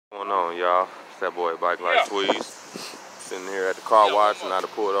on, y'all? It's that boy Bike Like WHIPZ. Sitting here at the car wash, and I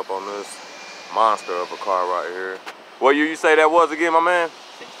pulled up on this monster of a car right here. What year you say that was again, my man?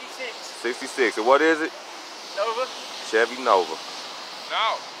 66. 66. And what is it? Nova. Chevy Nova.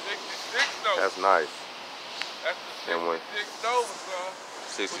 No, 66 Nova. That's nice. That's the 66 Nova, son.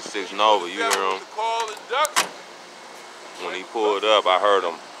 66 Nova, you hear him? When he pulled up, I heard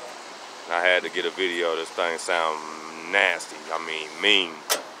him. And I had to get a video. This thing sound nasty. I mean, mean.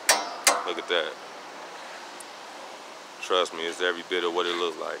 Look at that. Trust me, it's every bit of what it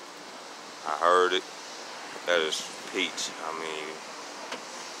looks like. I heard it. That is peach. I mean,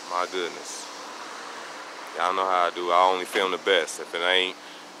 my goodness. Y'all know how I do. I only film the best. If it ain't,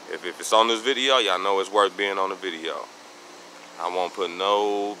 if it's on this video, y'all know it's worth being on the video. I won't put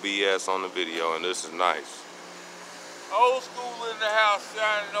no BS on the video, and this is nice. Old school in the house,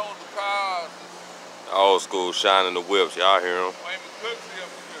 shining on the cars. Old school shining the whips. Y'all hear them?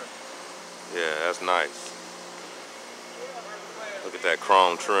 Yeah, that's nice. Look at that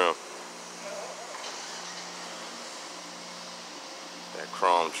chrome trim. That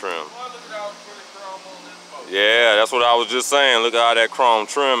chrome trim. Yeah, that's what I was just saying. Look at all that chrome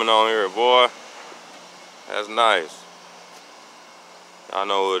trimming on here, boy. That's nice. Y'all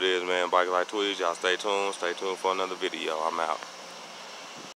know who it is, man. Bike Like WHIPZ. Y'all stay tuned. Stay tuned for another video. I'm out.